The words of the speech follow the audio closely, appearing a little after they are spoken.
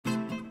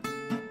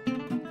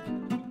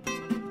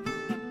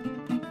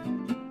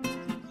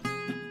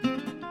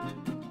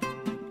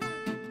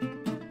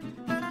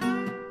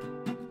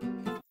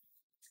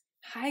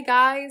Hi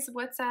guys,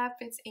 what's up?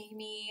 It's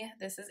Amy.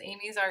 This is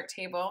Amy's Art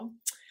Table.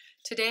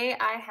 Today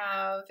I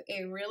have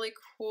a really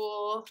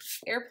cool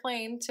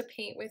airplane to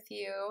paint with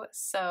you,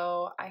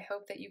 so I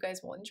hope that you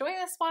guys will enjoy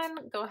this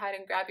one. Go ahead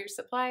and grab your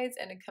supplies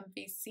and a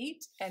comfy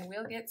seat and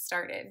we'll get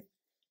started.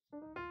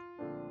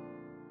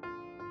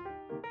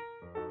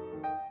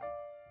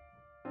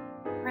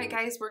 All right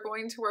guys, we're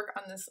going to work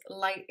on this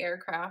light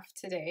aircraft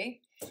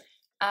today.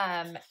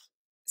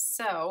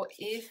 So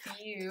if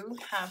you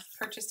have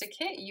purchased a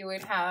kit, you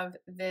would have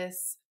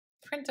this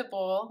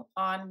printable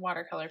on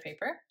watercolor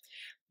paper,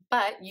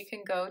 but you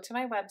can go to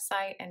my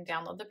website and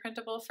download the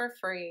printable for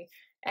free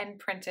and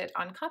print it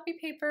on copy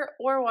paper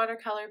or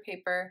watercolor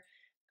paper,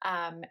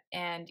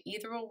 and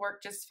either will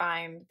work just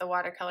fine. The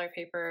watercolor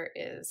paper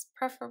is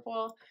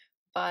preferable,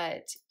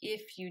 but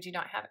if you do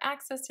not have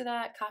access to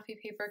that, copy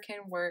paper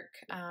can work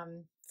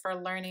for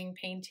learning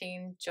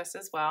painting just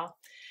as well.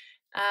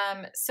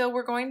 So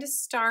we're going to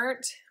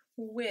start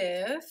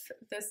with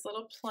this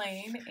little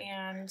plane,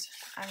 and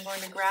I'm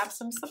going to grab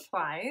some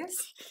supplies.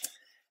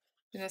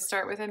 I'm going to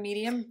start with a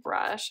medium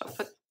brush. I'll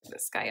put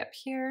this guy up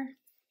here.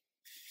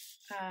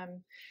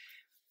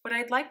 What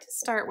I'd like to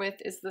start with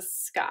is the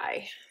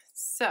sky.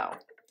 So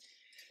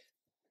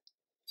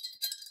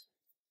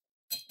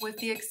with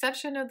the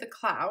exception of the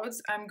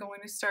clouds, I'm going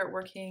to start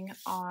working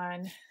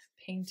on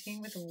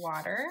painting with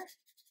water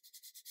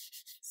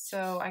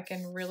so I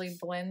can really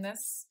blend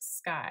this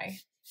sky.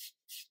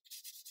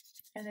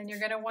 And then you're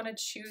going to want to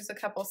choose a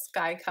couple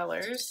sky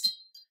colors.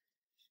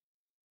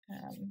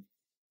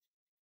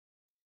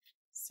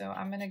 So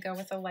I'm going to go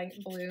with a light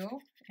blue,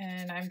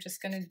 and I'm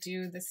just going to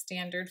do the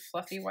standard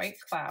fluffy white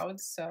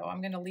clouds. So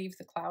I'm going to leave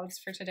the clouds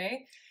for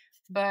today,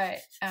 but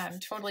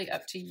totally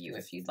up to you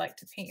if you'd like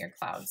to paint your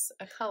clouds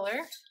a color.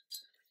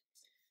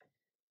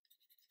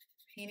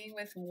 Painting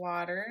with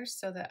water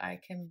so that I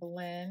can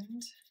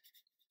blend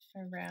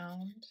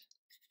around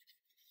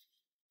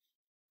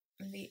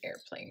the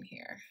airplane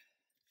here.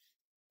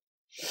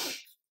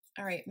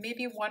 All right,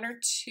 maybe one or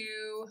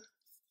two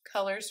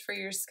colors for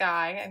your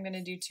sky. I'm going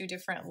to do two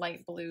different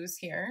light blues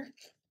here.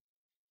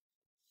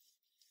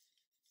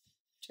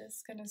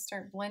 Just going to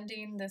start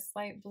blending this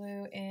light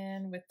blue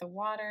in with the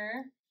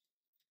water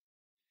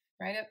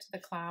right up to the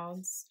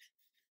clouds.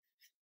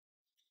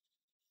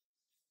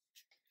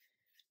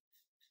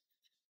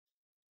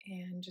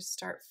 And just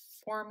start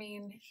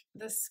forming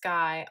the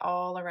sky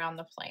all around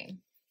the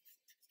plane.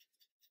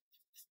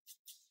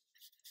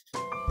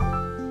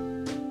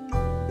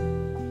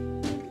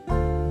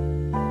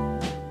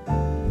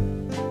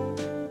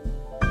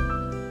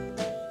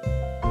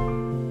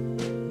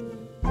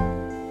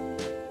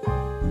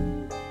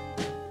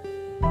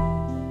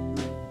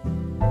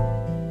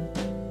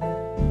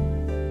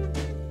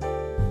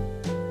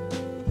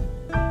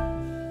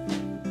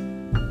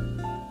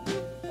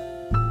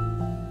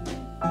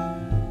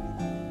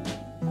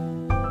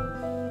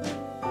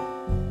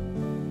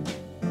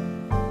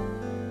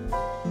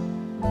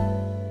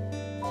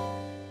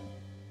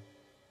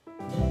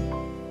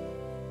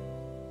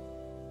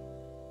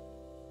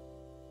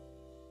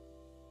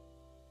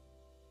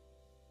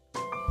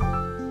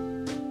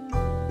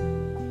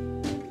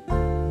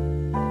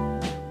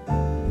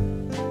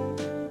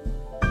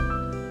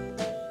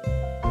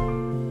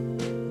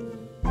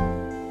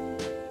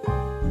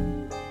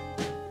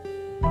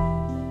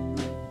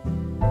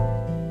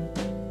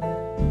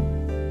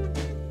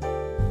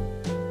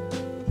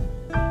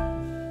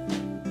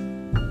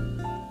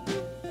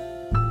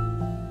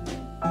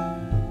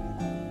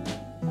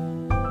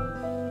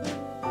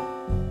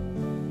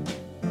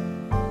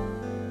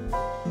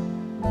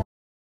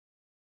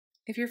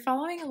 If you're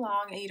following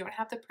along and you don't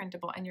have the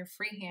printable and you're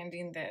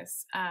freehanding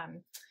this,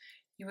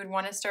 you would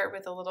want to start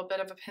with a little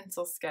bit of a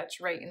pencil sketch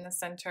right in the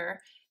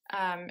center.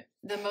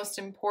 The most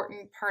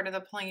important part of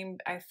the plane,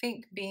 I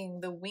think,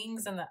 being the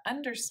wings and the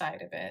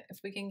underside of it. If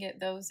we can get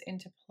those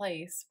into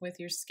place with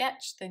your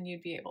sketch, then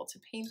you'd be able to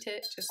paint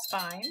it just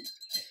fine.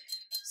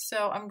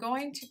 So I'm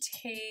going to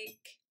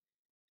take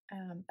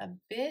a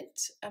bit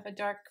of a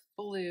dark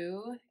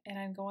blue, and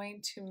I'm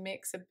going to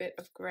mix a bit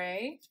of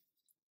gray,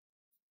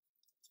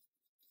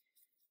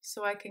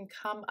 so I can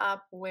come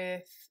up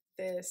with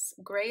this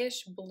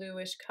grayish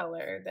bluish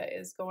color that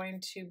is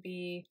going to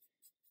be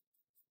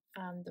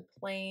the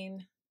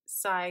plane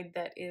side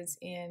that is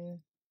in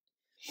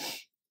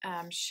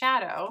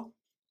shadow.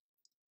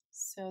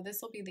 So this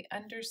will be the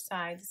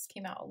underside. This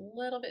came out a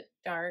little bit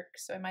dark,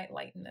 so I might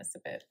lighten this a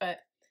bit, but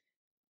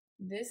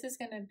this is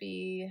going to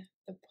be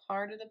the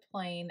part of the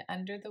plane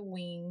under the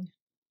wing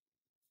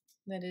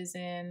that is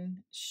in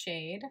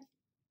shade.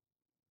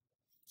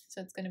 So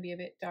it's going to be a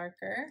bit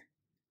darker.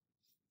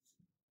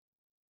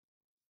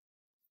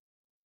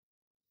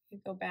 You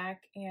go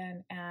back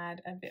and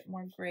add a bit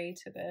more gray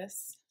to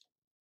this.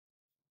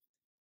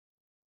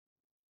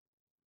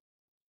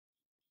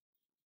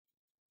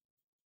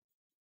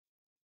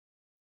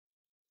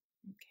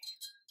 Okay.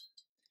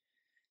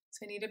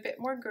 So I need a bit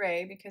more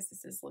gray because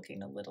this is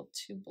looking a little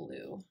too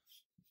blue.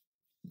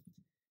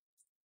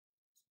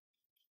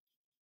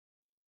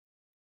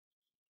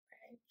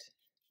 Right.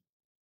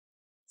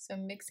 So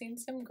mixing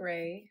some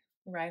gray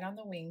right on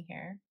the wing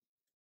here.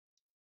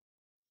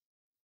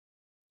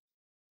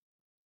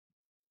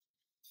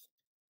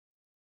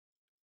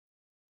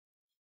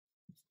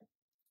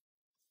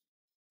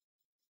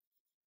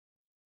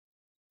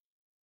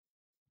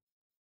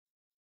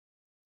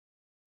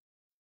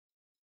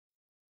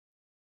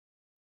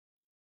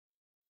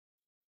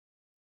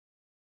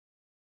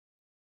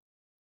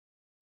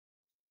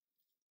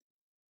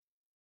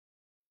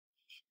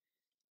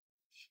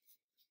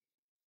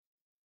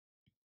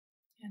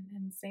 And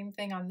then same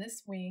thing on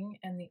this wing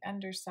and the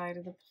underside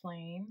of the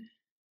plane.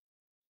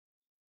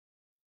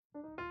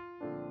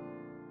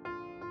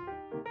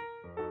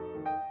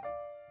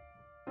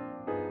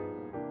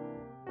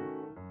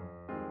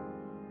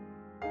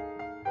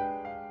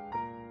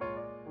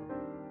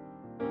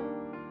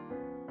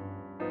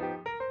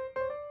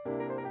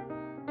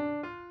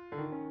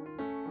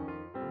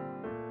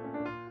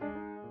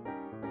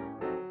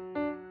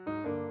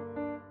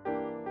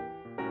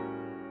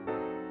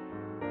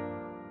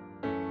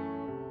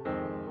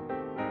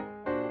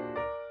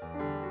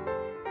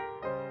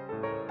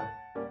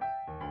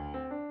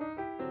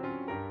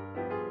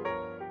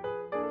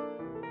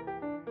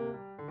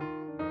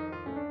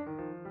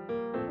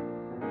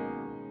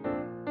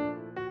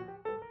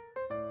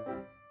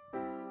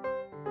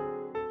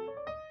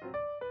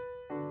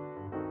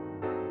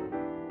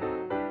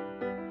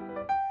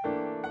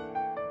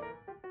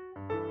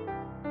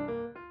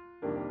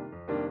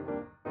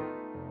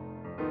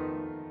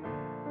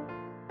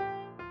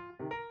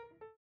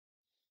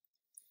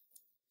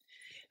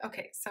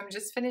 Okay, so I'm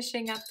just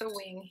finishing up the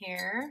wing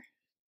here.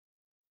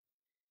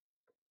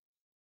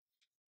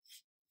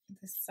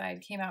 This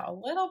side came out a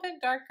little bit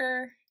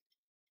darker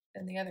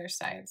than the other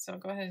side, so I'll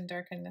go ahead and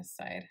darken this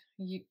side.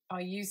 I'll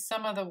use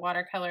some of the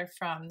watercolor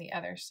from the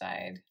other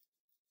side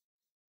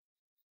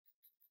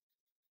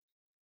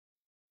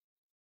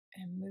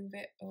and move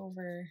it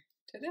over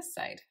to this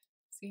side.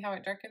 See how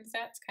it darkens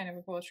that? It's kind of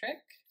a cool trick.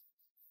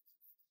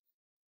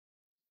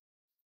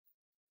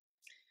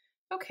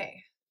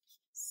 Okay,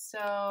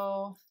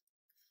 so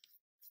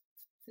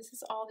this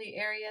is all the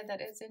area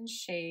that is in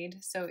shade,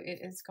 so it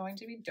is going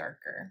to be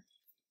darker.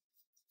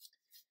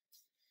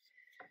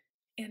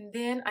 And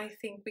then I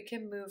think we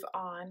can move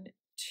on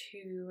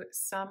to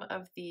some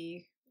of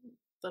the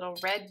little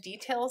red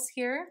details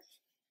here.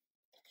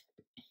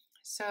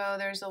 So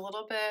there's a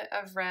little bit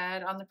of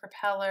red on the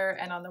propeller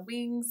and on the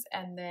wings,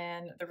 and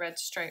then the red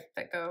stripe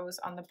that goes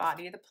on the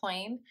body of the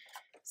plane.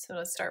 So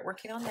let's start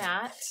working on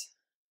that.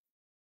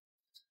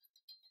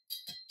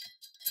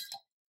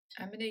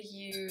 I'm going to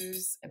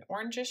use an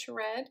orangish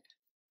red.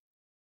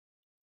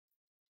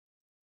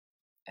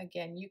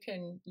 Again, you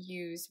can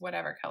use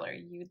whatever color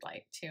you'd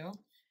like to.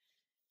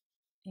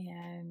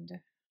 And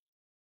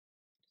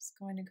just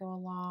going to go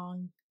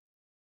along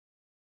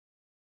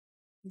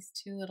these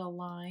two little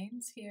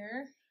lines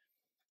here,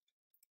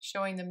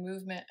 showing the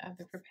movement of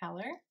the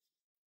propeller.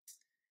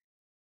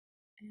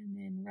 And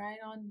then right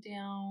on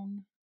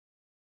down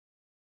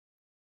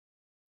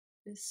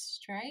this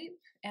stripe.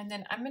 And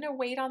then I'm going to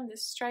wait on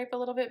this stripe a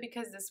little bit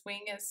because this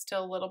wing is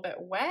still a little bit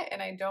wet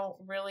and I don't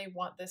really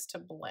want this to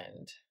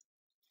blend.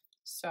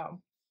 So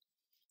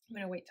I'm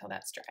going to wait till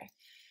that's dry.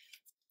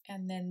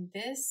 And then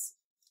this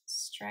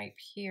stripe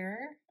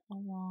here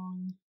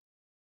along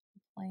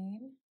the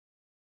plane,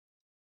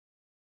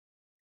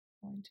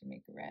 I'm going to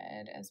make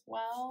red as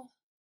well.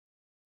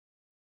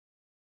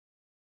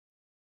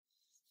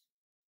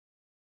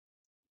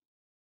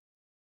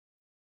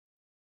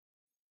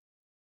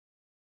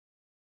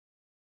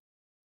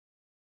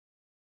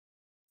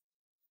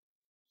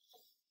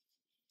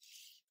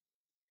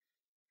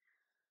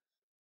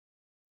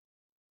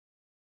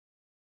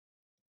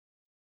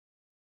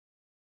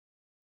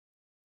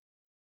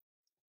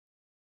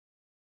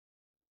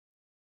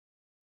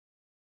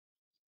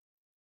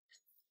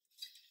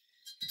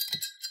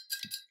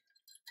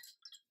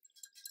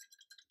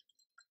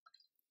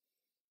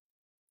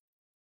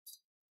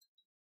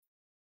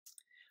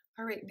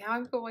 All right, now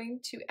I'm going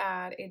to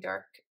add a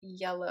dark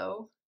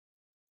yellow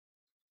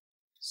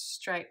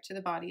stripe to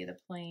the body of the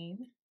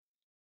plane.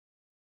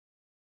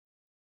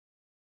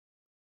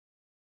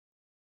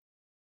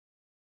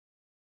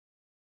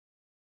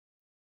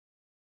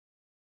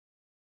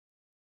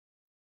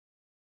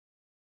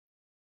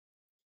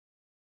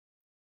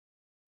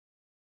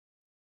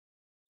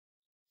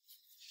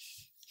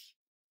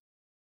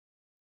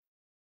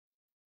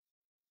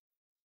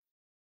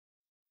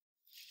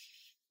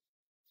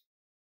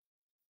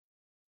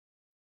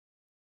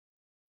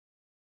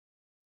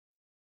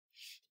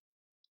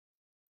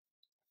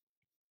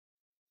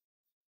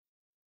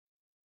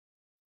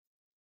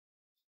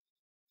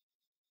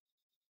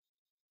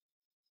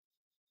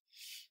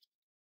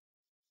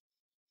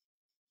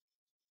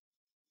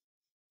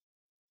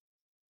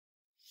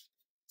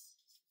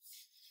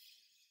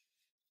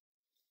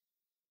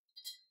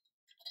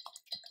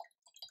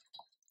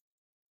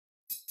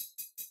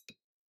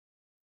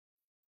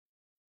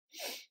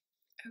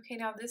 Okay,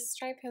 now this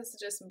stripe has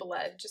just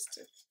bled just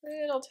a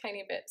little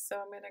tiny bit, so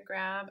I'm going to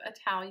grab a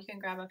towel. You can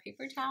grab a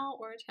paper towel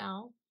or a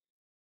towel.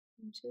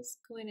 I'm just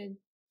going to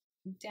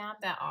dab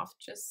that off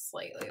just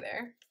slightly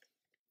there.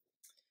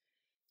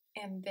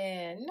 And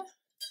then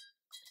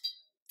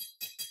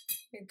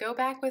go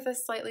back with a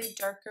slightly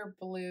darker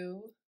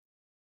blue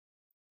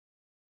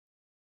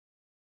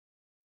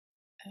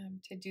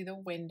to do the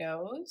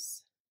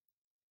windows.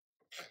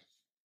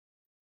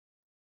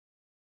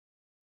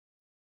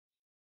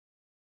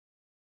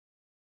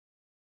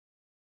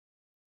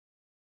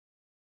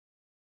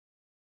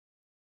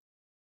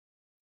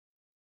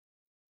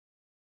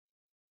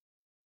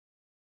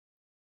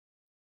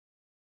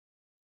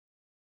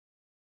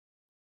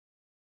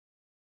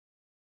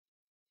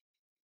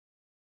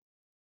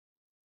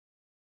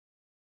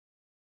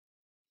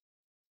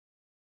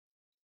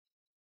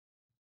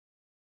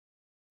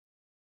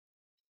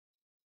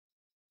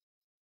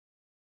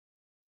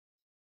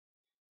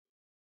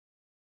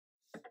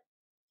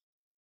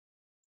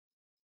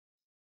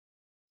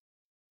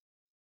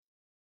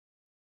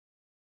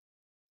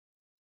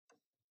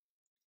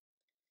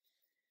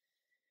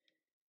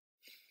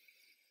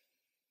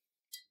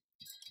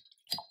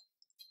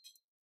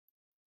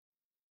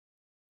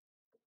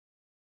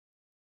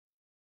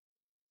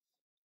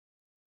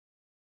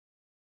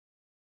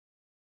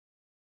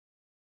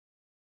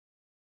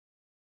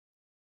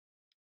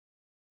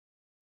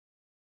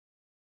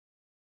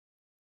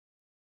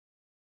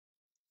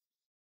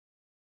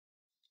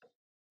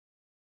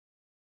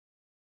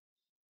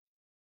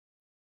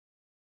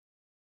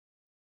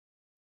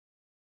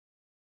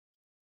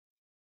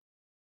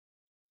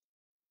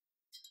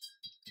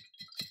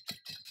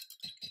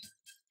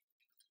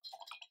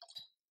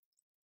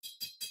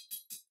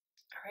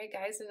 All right,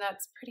 guys, and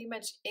that's pretty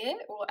much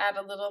it. We'll add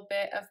a little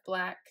bit of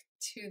black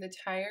to the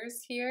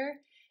tires here.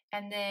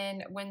 And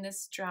then when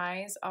this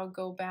dries, I'll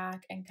go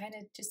back and kind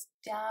of just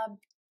dab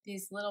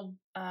these little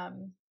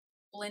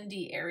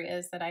blendy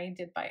areas that I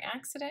did by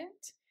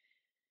accident.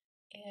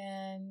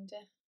 And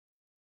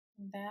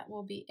that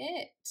will be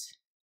it.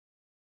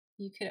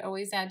 You could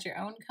always add your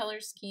own color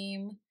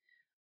scheme,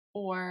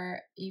 or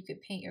you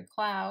could paint your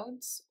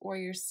clouds or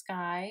your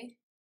sky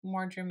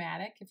more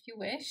dramatic if you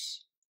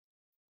wish.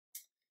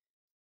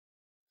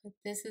 But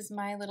this is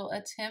my little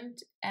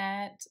attempt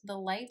at the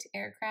light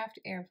aircraft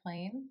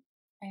airplane.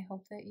 I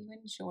hope that you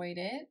enjoyed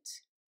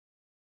it.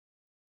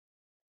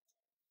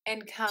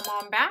 And come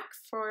on back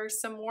for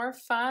some more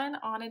fun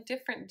on a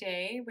different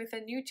day with a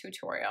new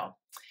tutorial.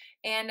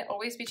 And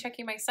always be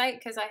checking my site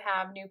because I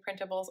have new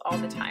printables all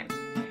the time.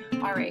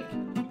 All right,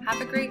 have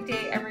a great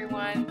day,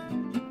 everyone.